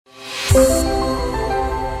Hi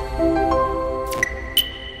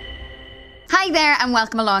there and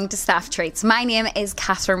welcome along to Staff Treats. My name is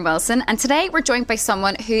Catherine Wilson and today we're joined by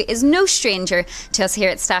someone who is no stranger to us here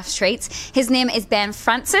at Staff Treats. His name is Ben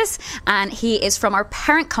Francis and he is from our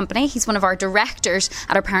parent company. He's one of our directors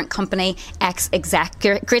at our parent company,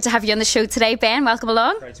 Xexec. Great to have you on the show today, Ben. Welcome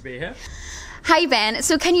along. Great to be here. Hi Ben.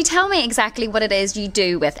 So can you tell me exactly what it is you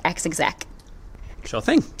do with Xexec? Sure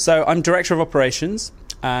thing. So I'm Director of Operations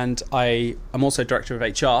and I am also Director of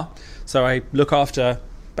HR. So I look after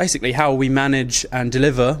basically how we manage and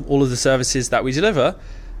deliver all of the services that we deliver.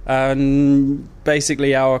 And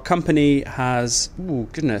basically our company has,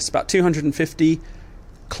 about 250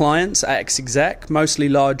 clients at Xexec, mostly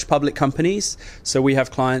large public companies. So we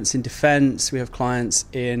have clients in defence, we have clients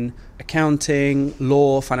in accounting,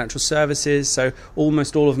 law, financial services, so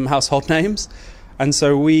almost all of them household names. And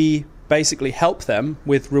so we basically help them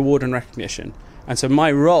with reward and recognition. And so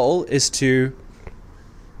my role is to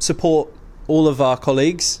support all of our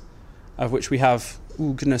colleagues, of which we have,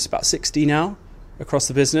 about 60 now across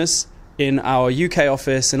the business, in our UK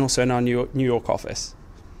office and also in our New York office.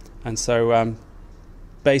 And so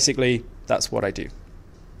basically that's what I do.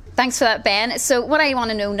 Thanks for that, Ben. So what I want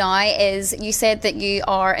to know now is, you said that you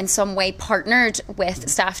are in some way partnered with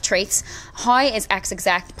Staff Treats. How is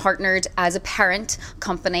Xexec partnered as a parent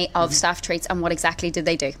company of Staff Treats and what exactly did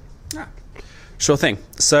they do? Sure thing.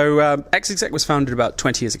 So Xexec was founded about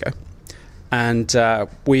 20 years ago. And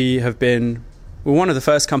we're one of the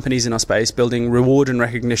first companies in our space building reward and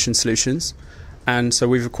recognition solutions. And so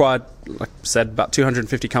we've acquired, like I said, about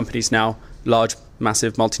 250 companies now, large,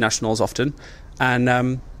 massive multinationals often.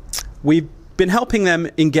 And we've been helping them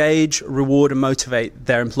engage, reward and motivate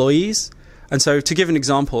their employees. And so to give an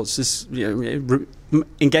example, it's just,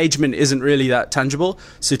 engagement isn't really that tangible.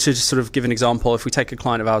 So to just sort of give an example, if we take a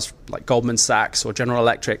client of ours like Goldman Sachs or General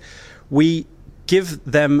Electric, we give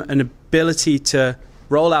them an ability to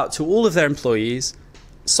roll out to all of their employees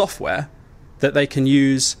software that they can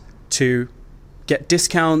use to get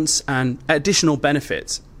discounts and additional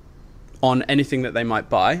benefits on anything that they might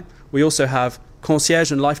buy. We also have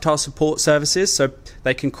concierge and lifestyle support services, so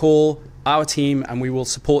they can call our team and we will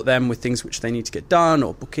support them with things which they need to get done,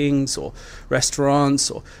 or bookings or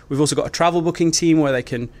restaurants. Or we've also got a travel booking team where they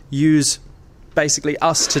can use basically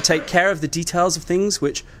us to take care of the details of things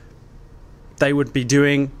which they would be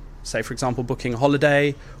doing, say, for example, booking a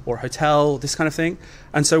holiday or a hotel, this kind of thing.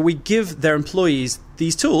 And so we give their employees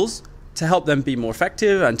these tools to help them be more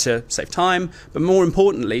effective and to save time, but more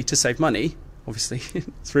importantly, to save money. Obviously,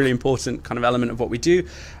 it's a really important kind of element of what we do.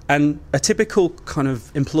 And a typical kind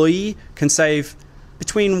of employee can save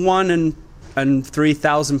between £1,000 and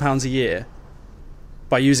 £3,000 a year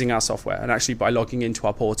by using our software and actually by logging into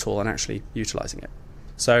our portal and actually utilising it.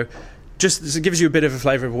 So just it gives you a bit of a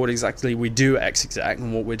flavour of what exactly we do at Xexec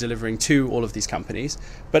and what we're delivering to all of these companies.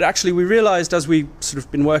 But actually we realised, as we sort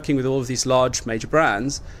of been working with all of these large major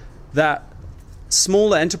brands, that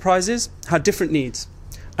smaller enterprises had different needs.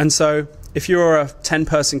 And so if you're a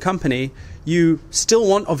 10-person company, you still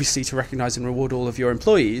want, obviously, to recognise and reward all of your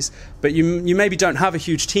employees, but you maybe don't have a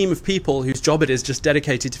huge team of people whose job it is just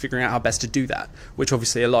dedicated to figuring out how best to do that, which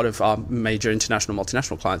obviously a lot of our major international,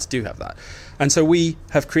 multinational clients do have that. And so we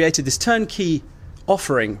have created this turnkey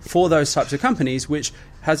offering for those types of companies, which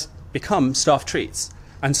has become Staff Treats.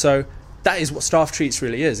 And so that is what Staff Treats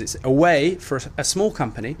really is. It's a way for a small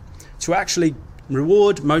company to actually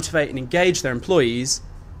reward, motivate and engage their employees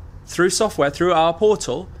through software, through our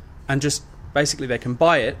portal, and just basically they can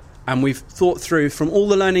buy it. And we've thought through, from all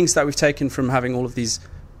the learnings that we've taken from having all of these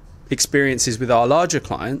experiences with our larger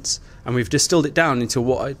clients, and we've distilled it down into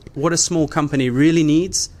what a small company really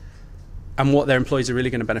needs and what their employees are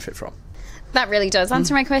really going to benefit from. That really does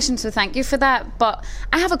answer my question, so thank you for that. But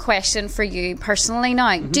I have a question for you personally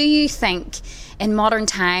now. Do you think in modern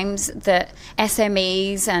times that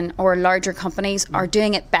SMEs or larger companies are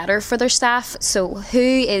doing it better for their staff? So who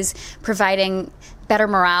is providing better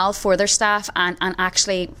morale for their staff and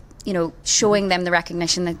actually, showing them the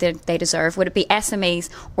recognition that they deserve? Would it be SMEs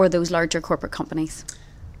or those larger corporate companies?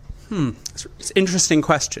 It's an interesting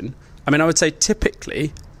question. I mean, I would say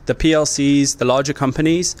typically the PLCs, the larger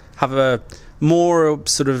companies, have a more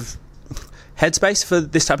sort of headspace for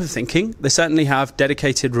this type of thinking. They certainly have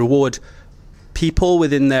dedicated reward people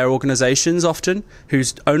within their organizations often,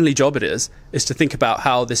 whose only job it is to think about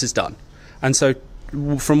how this is done. And so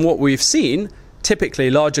from what we've seen, typically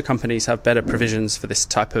larger companies have better provisions for this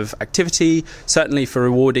type of activity, certainly for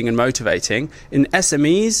rewarding and motivating. In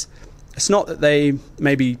SMEs, it's not that they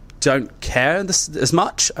maybe don't care as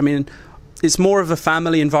much. I mean, it's more of a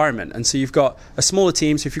family environment. And so you've got a smaller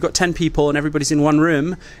team. So if you've got 10 people and everybody's in one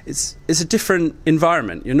room, it's a different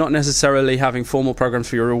environment. You're not necessarily having formal programs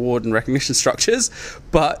for your reward and recognition structures,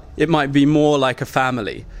 but it might be more like a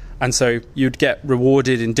family. And so you'd get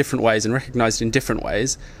rewarded in different ways and recognized in different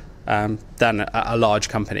ways than a large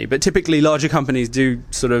company. But typically larger companies do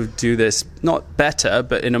sort of do this, not better,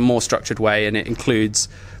 but in a more structured way, and it includes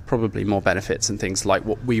probably more benefits and things like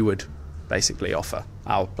what we would basically offer,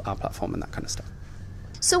 our platform and that kind of stuff.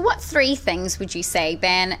 So what 3 things would you say,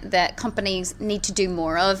 Ben, that companies need to do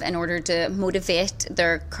more of in order to motivate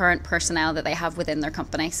their current personnel that they have within their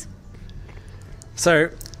companies? So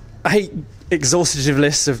I hate exhaustive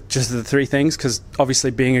lists of just the 3 things, because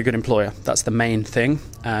obviously being a good employer, that's the main thing,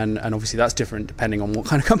 and obviously that's different depending on what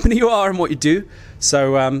kind of company you are and what you do.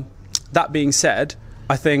 So that being said,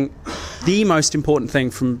 I think the most important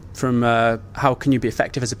thing from how can you be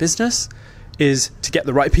effective as a business is to get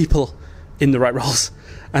the right people in the right roles.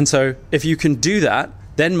 And so if you can do that,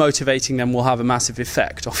 then motivating them will have a massive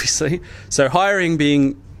effect, obviously. So hiring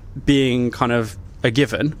being kind of a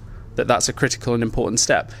given, that's a critical and important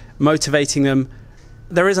step. Motivating them,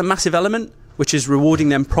 there is a massive element, which is rewarding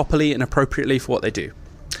them properly and appropriately for what they do.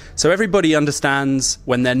 So everybody understands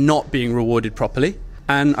when they're not being rewarded properly.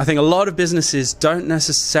 And I think a lot of businesses don't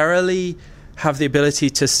necessarily have the ability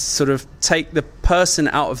to sort of take the person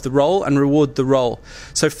out of the role and reward the role.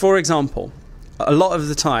 So for example, a lot of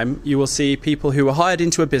the time you will see people who are hired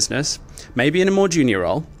into a business, maybe in a more junior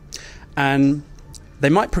role, and they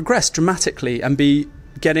might progress dramatically and be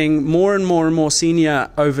getting more and more and more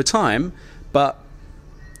senior over time, but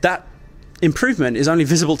that improvement is only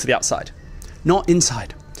visible to the outside, not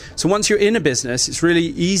inside. So once you're in a business, it's really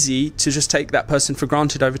easy to just take that person for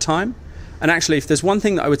granted over time. And actually, if there's one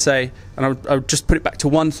thing that I would say, and I would just put it back to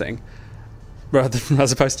one thing, rather than,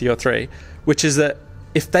 as opposed to your 3, which is that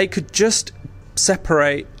if they could just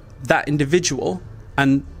separate that individual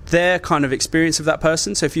and their kind of experience of that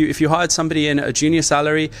person. So if you hired somebody in at a junior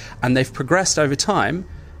salary and they've progressed over time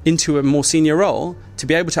into a more senior role, to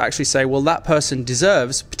be able to actually say, well, that person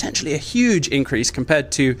deserves potentially a huge increase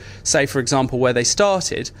compared to, say, for example, where they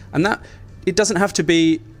started. And that it doesn't have to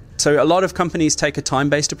be. So a lot of companies take a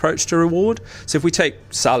time-based approach to reward. So if we take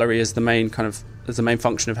salary as the main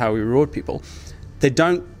function of how we reward people, they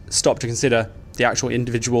don't stop to consider the actual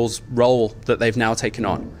individual's role that they've now taken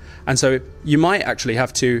on. And so you might actually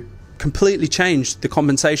have to completely change the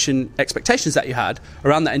compensation expectations that you had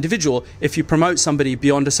around that individual if you promote somebody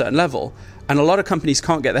beyond a certain level. And a lot of companies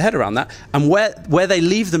can't get their head around that. And where they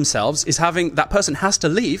leave themselves is having that person has to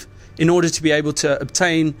leave in order to be able to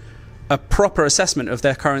obtain a proper assessment of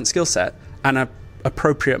their current skill set and a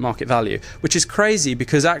appropriate market value, which is crazy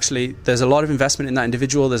because actually there's a lot of investment in that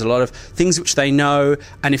individual. There's a lot of things which they know,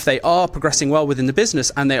 and if they are progressing well within the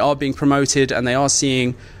business and they are being promoted and they are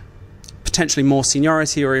seeing potentially more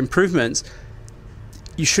seniority or improvements,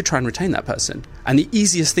 you should try and retain that person. And the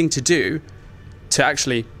easiest thing to do to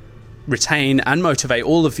actually retain and motivate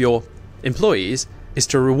all of your employees is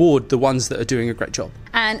to reward the ones that are doing a great job.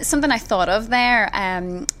 And something I thought of there,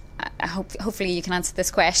 hopefully you can answer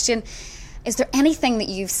this question. Is there anything that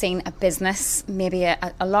you've seen a business, maybe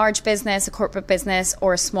a large business, a corporate business,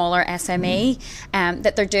 or a smaller SME,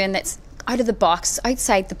 that they're doing that's out of the box,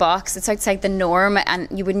 outside the box, it's outside the norm, and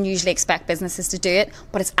you wouldn't usually expect businesses to do it,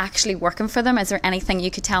 but it's actually working for them? Is there anything you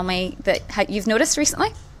could tell me that you've noticed recently?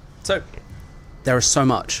 So there is so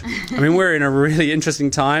much. I mean, we're in a really interesting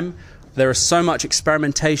time. There is so much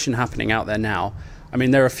experimentation happening out there now. I mean,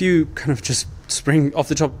 there are a few kind of just spring off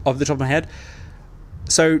the top of my head.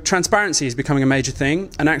 So transparency is becoming a major thing,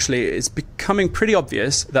 and actually it's becoming pretty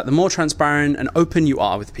obvious that the more transparent and open you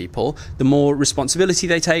are with people, the more responsibility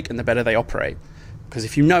they take and the better they operate. Because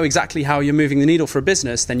if you know exactly how you're moving the needle for a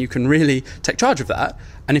business, then you can really take charge of that.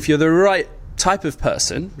 And if you're the right type of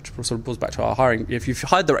person, which sort of pulls back to our hiring, if you've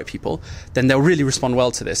hired the right people, then they'll really respond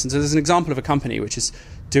well to this. And so there's an example of a company which is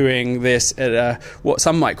doing this at what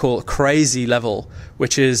some might call a crazy level,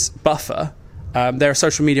 which is Buffer. They're a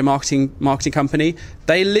social media marketing company.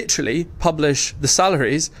 They literally publish the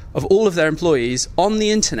salaries of all of their employees on the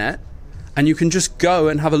internet, and you can just go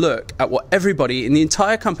and have a look at what everybody in the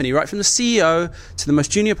entire company, right from the CEO to the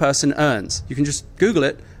most junior person, earns. You can just Google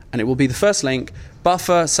it, and it will be the first link.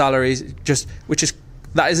 Buffer salaries,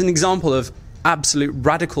 that is an example of absolute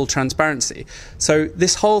radical transparency. So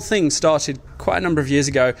this whole thing started quite a number of years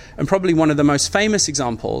ago, and probably one of the most famous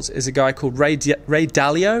examples is a guy called Ray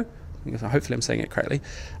Dalio. Hopefully I'm saying it correctly,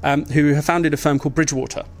 who have founded a firm called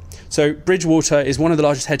Bridgewater. So Bridgewater is one of the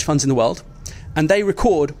largest hedge funds in the world, and they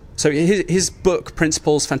record So his book,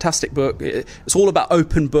 Principles, fantastic book. It's all about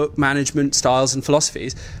open book management styles and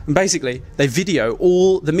philosophies. And basically, they video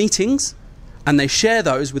all the meetings and they share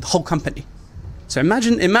those with the whole company. So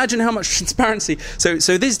imagine how much transparency. So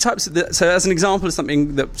these types of so as an example of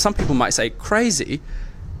something that some people might say crazy,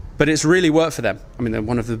 but it's really worked for them. I mean, they're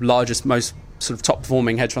one of the largest, most sort of top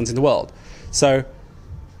performing hedge funds in the world. So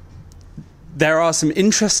there are some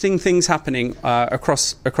interesting things happening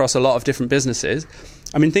across a lot of different businesses.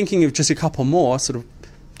 I mean, thinking of just a couple more, sort of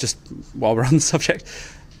just while we're on the subject,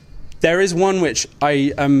 there is one which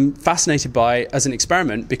I am fascinated by as an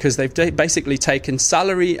experiment, because they've basically taken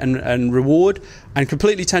salary and reward and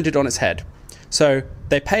completely turned it on its head. So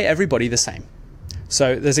they pay everybody the same.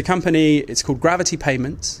 So there's a company, it's called Gravity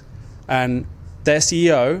Payments, and their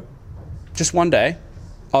CEO, just one day,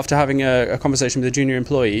 after having a conversation with a junior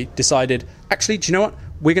employee, decided, actually, do you know what?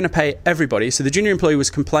 We're going to pay everybody. So the junior employee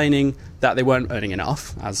was complaining that they weren't earning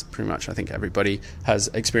enough, as pretty much I think everybody has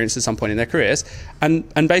experienced at some point in their careers. And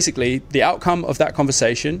basically, the outcome of that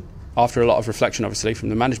conversation, after a lot of reflection, obviously, from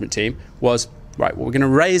the management team, was, right, well, we're going to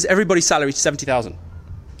raise everybody's salary to 70,000.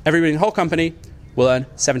 Everybody in the whole company will earn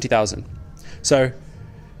 70,000. So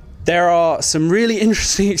there are some really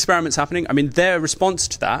interesting experiments happening. I mean, their response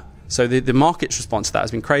to that, so the market's response to that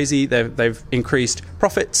has been crazy. They've increased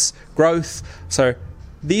profits, growth. So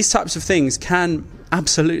these types of things can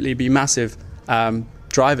absolutely be massive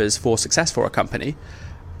drivers for success for a company.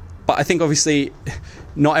 But I think obviously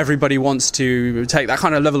not everybody wants to take that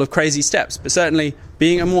kind of level of crazy steps. But certainly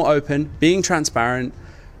being more open, being transparent,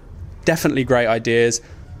 definitely great ideas.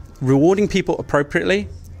 Rewarding people appropriately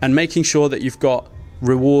and making sure that you've got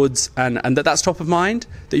rewards and that's top of mind,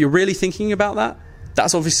 that you're really thinking about that.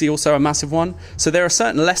 That's obviously also a massive one. So there are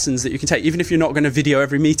certain lessons that you can take, even if you're not going to video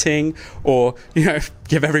every meeting or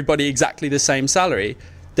give everybody exactly the same salary.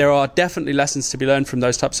 There are definitely lessons to be learned from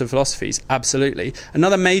those types of philosophies, absolutely.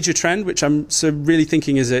 Another major trend, which I'm really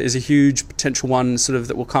thinking is a huge potential one sort of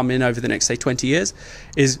that will come in over the next, say, 20 years,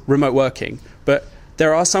 is remote working. But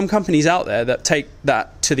there are some companies out there that take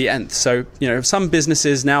that to the nth. So, some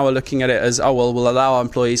businesses now are looking at it as, oh, well, we'll allow our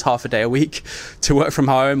employees half a day a week to work from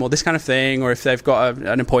home or this kind of thing. Or if they've got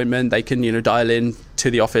an appointment, they can, dial in to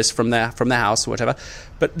the office from their house or whatever.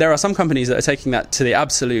 But there are some companies that are taking that to the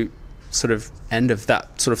absolute sort of end of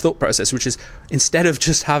that sort of thought process, which is instead of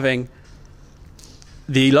just having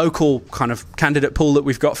the local kind of candidate pool that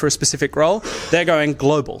we've got for a specific role, they're going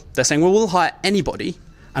global. They're saying, well, we'll hire anybody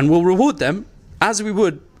and we'll reward them as we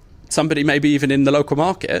would somebody maybe even in the local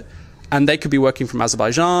market, and they could be working from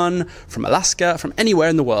Azerbaijan, from Alaska, from anywhere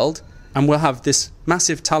in the world, and we'll have this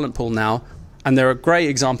massive talent pool now. And there are great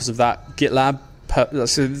examples of that. GitLab,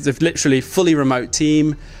 so they've literally fully remote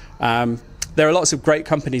team. There are lots of great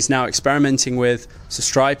companies now experimenting with. So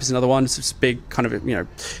Stripe is another one. It's this big kind of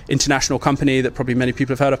international company that probably many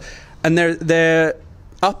people have heard of, and they're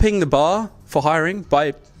upping the bar for hiring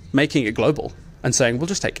by making it global and saying we'll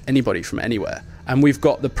just take anybody from anywhere. And we've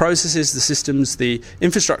got the processes, the systems, the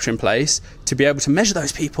infrastructure in place to be able to measure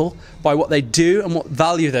those people by what they do and what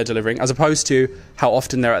value they're delivering, as opposed to how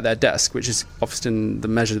often they're at their desk, which is often the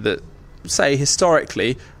measure that, say,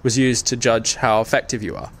 historically was used to judge how effective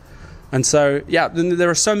you are. And so, there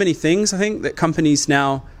are so many things I think that companies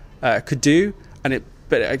now could do,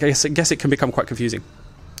 but I guess it can become quite confusing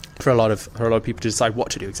for a lot of people to decide what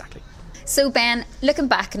to do exactly. So Ben, looking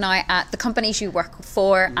back now at the companies you work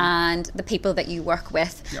for and the people that you work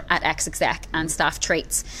with at Xexec and Staff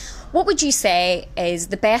Treats, what would you say is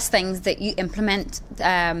the best things that you implement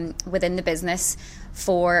within the business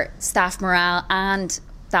for staff morale and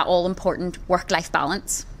that all-important work-life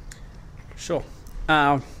balance? Sure.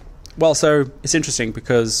 Well, so it's interesting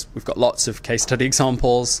because we've got lots of case study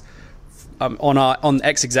examples on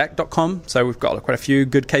xexec.com. So we've got quite a few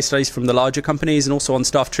good case studies from the larger companies, and also on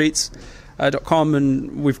stafftreats.com,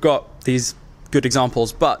 and we've got these good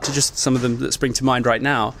examples. But to just some of them that spring to mind right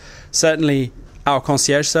now, certainly our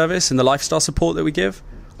concierge service and the lifestyle support that we give,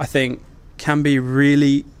 I think can be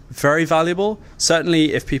really very valuable.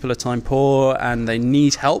 Certainly if people are time poor and they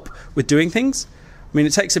need help with doing things. I mean,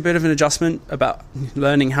 it takes a bit of an adjustment about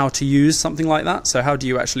learning how to use something like that. So how do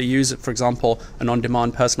you actually use it, for example, an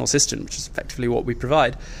on-demand personal assistant, which is effectively what we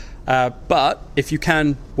provide. But if you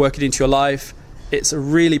can work it into your life, it's a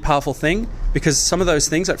really powerful thing, because some of those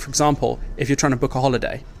things, like for example, if you're trying to book a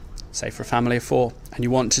holiday, say for a family of 4, and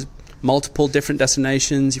you want to multiple different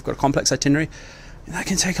destinations, you've got a complex itinerary, that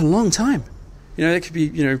can take a long time. There could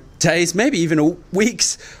be, days, maybe even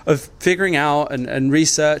weeks of figuring out and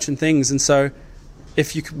research and things. And so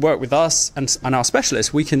if you could work with us and our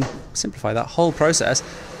specialists, we can simplify that whole process.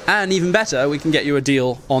 And even better, we can get you a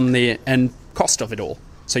deal on the end cost of it all.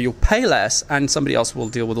 So you'll pay less and somebody else will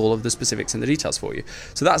deal with all of the specifics and the details for you.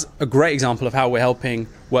 So that's a great example of how we're helping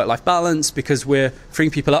work-life balance, because we're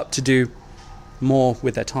freeing people up to do more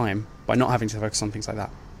with their time by not having to focus on things like that.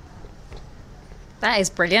 That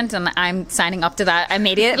is brilliant, and I'm signing up to that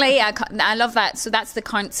immediately. I love that. So that's the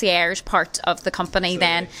concierge part of the company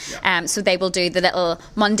then. Yeah. So they will do the little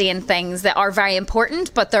mundane things that are very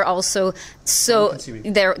important, but they're also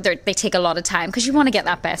they take a lot of time, because you want to get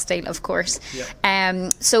that best deal, of course. Yeah.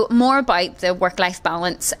 So more about the work-life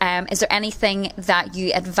balance. Is there anything that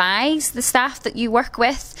you advise the staff that you work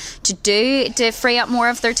with to do to free up more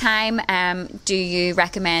of their time? Do you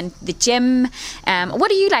recommend the gym? What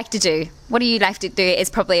do you like to do? What do you like to do is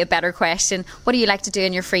probably a better question. What do you like to do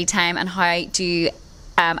in your free time, and how do you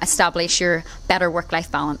establish your better work-life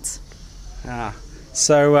balance? It's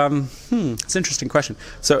an interesting question.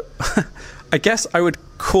 So I guess I would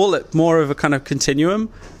call it more of a kind of continuum,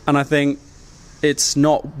 and I think it's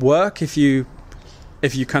not work if you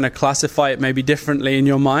kind of classify it maybe differently in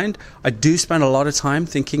your mind. I do spend a lot of time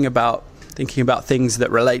thinking about things that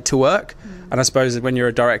relate to work. And I suppose when you're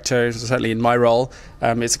a director, certainly in my role,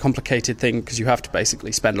 it's a complicated thing, because you have to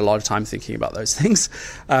basically spend a lot of time thinking about those things.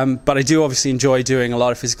 But I do obviously enjoy doing a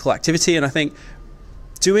lot of physical activity, and I think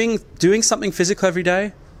doing something physical every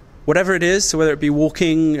day, whatever it is, so whether it be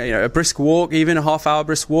walking, a brisk walk, even a half-hour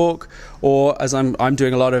brisk walk, or as I'm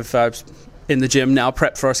doing a lot of in the gym now,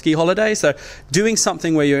 prep for a ski holiday. So doing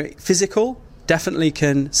something where you're physical definitely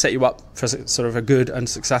can set you up for sort of a good and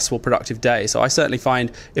successful, productive day. So I certainly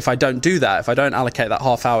find if I don't do that, if I don't allocate that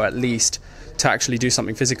half hour at least to actually do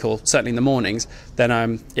something physical, certainly in the mornings,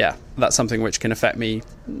 then that's something which can affect me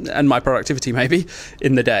and my productivity maybe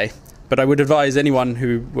in the day. But I would advise anyone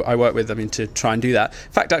who I work with, to try and do that.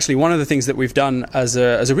 In fact, actually, one of the things that we've done as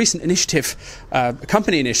a recent initiative, a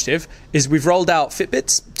company initiative, is we've rolled out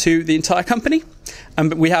Fitbits to the entire company.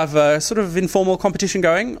 And we have a sort of informal competition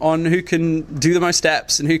going on who can do the most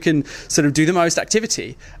steps and who can sort of do the most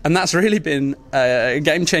activity. And that's really been a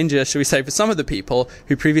game changer, shall we say, for some of the people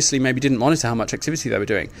who previously maybe didn't monitor how much activity they were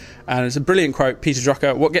doing. And it's a brilliant quote, Peter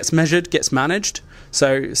Drucker: "What gets measured gets managed."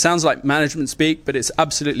 So it sounds like management speak, but it's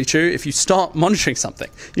absolutely true. If you start monitoring something,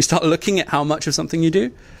 you start looking at how much of something you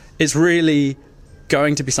do, it's really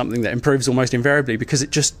going to be something that improves almost invariably,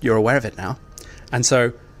 because you're aware of it now. And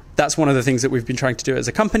so that's one of the things that we've been trying to do as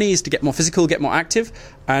a company, is to get more physical, get more active.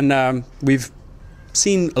 And we've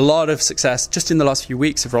seen a lot of success just in the last few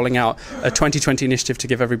weeks of rolling out a 2020 initiative to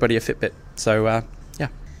give everybody a Fitbit. So,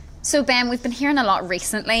 So Ben, we've been hearing a lot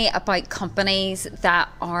recently about companies that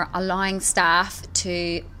are allowing staff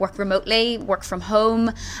to work remotely, work from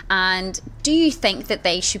home. And do you think that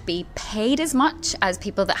they should be paid as much as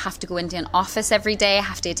people that have to go into an office every day,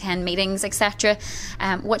 have to attend meetings, etc.?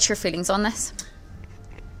 What's your feelings on this?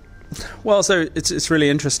 Well, so it's really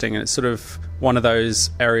interesting, and it's sort of one of those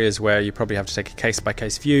areas where you probably have to take a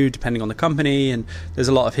case-by-case view depending on the company, and there's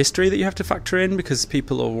a lot of history that you have to factor in, because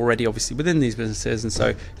people are already obviously within these businesses, and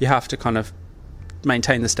so you have to kind of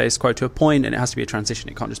maintain the status quo to a point, and it has to be a transition.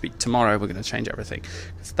 It can't just be tomorrow we're going to change everything,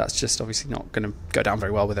 because that's just obviously not going to go down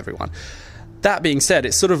very well with everyone. That being said,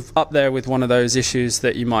 it's sort of up there with one of those issues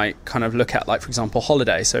that you might kind of look at, like, for example,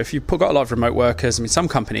 holiday. So if you've got a lot of remote workers, some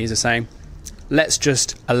companies are saying, let's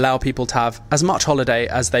just allow people to have as much holiday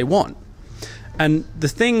as they want. And the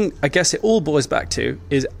thing, I guess it all boils back to,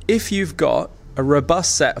 is if you've got a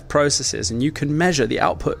robust set of processes and you can measure the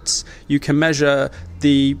outputs, you can measure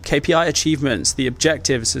the KPI achievements, the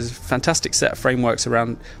objectives. There's a fantastic set of frameworks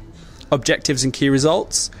around objectives and key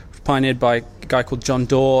results, pioneered by a guy called John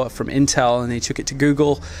Doerr from Intel, and he took it to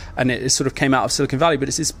Google, and it sort of came out of Silicon Valley. But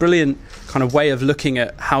it's this brilliant kind of way of looking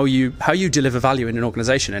at how you deliver value in an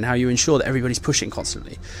organization and how you ensure that everybody's pushing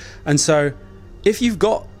constantly. And so if you've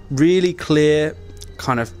got really clear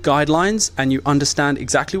kind of guidelines and you understand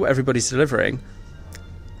exactly what everybody's delivering,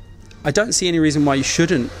 I don't see any reason why you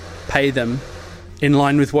shouldn't pay them in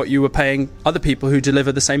line with what you were paying other people who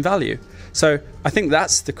deliver the same value. So I think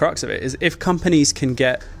that's the crux of it, is if companies can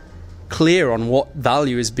get clear on what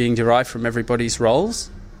value is being derived from everybody's roles,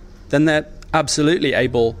 then they're absolutely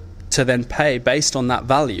able to then pay based on that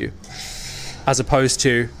value, as opposed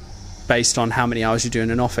to based on how many hours you do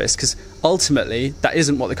in an office. Because ultimately, that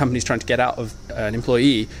isn't what the company's trying to get out of an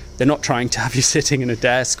employee. They're not trying to have you sitting in a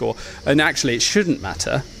desk, and actually it shouldn't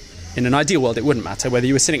matter. In an ideal world, it wouldn't matter whether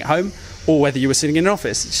you were sitting at home or whether you were sitting in an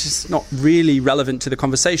office. It's just not really relevant to the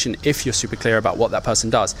conversation if you're super clear about what that person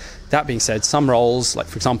does. That being said, some roles, like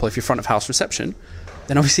for example, if you're front of house reception,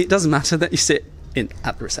 then obviously it doesn't matter that you sit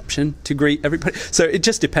at the reception to greet everybody. So it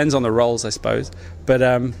just depends on the roles, I suppose. But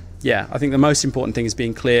I think the most important thing is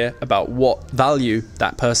being clear about what value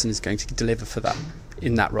that person is going to deliver for that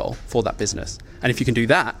in that role for that business. And if you can do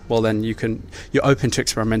that, well, then you're open to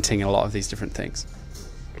experimenting in a lot of these different things.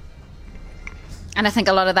 And I think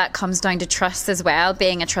a lot of that comes down to trust as well,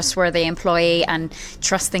 being a trustworthy employee and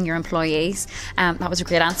trusting your employees. That was a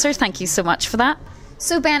great answer. Thank you so much for that.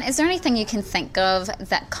 So Ben, is there anything you can think of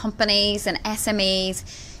that companies and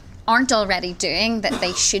SMEs aren't already doing that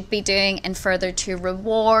they should be doing in further to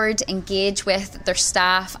reward, engage with their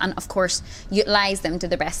staff and of course utilise them to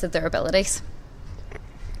the best of their abilities?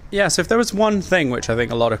 Yeah, so if there was one thing which I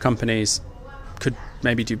think a lot of companies could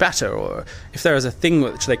maybe do better, or if there is a thing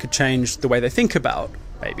which they could change the way they think about,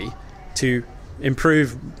 maybe to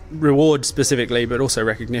improve reward specifically, but also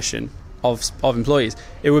recognition of employees,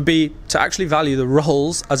 it would be to actually value the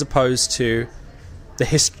roles as opposed to the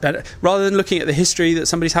history. Rather than looking at the history that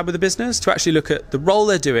somebody's had with the business, to actually look at the role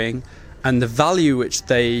they're doing and the value which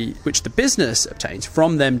the business obtains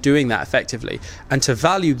from them doing that effectively, and to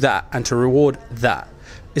value that and to reward that.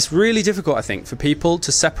 It's really difficult, I think, for people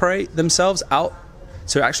to separate themselves out,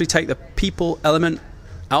 to actually take the people element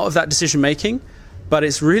out of that decision making. But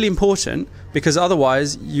it's really important, because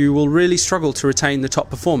otherwise you will really struggle to retain the top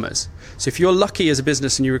performers. So if you're lucky as a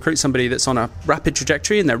business and you recruit somebody that's on a rapid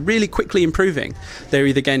trajectory and they're really quickly improving, they're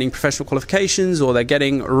either gaining professional qualifications or they're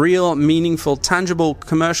getting real, meaningful, tangible,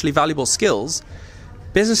 commercially valuable skills,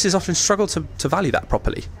 businesses often struggle to value that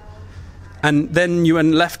properly. And then you are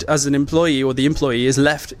left as an employee, or the employee is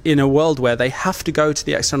left in a world where they have to go to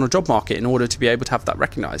the external job market in order to be able to have that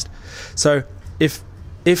recognised. So if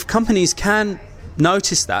companies can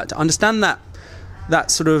notice that, to understand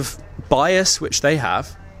that sort of bias which they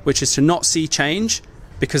have, which is to not see change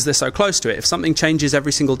because they're so close to it. If something changes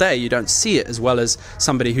every single day, you don't see it as well as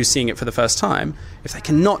somebody who's seeing it for the first time. If they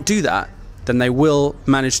cannot do that, then they will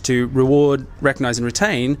manage to reward, recognise and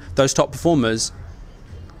retain those top performers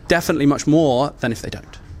definitely much more than if they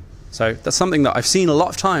don't. So that's something that I've seen a lot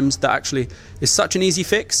of times that actually is such an easy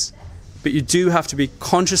fix, but you do have to be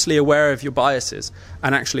consciously aware of your biases,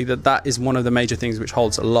 and actually that is one of the major things which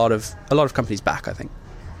holds a lot of companies back, I think.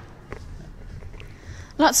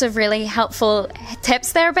 Lots of really helpful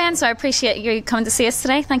tips there, Ben, so I appreciate you coming to see us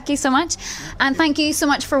today. Thank you so much. And thank you so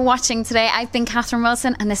much for watching today. I've been Catherine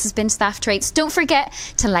Wilson and this has been Staff Traits. Don't forget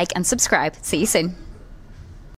to like and subscribe. See you soon.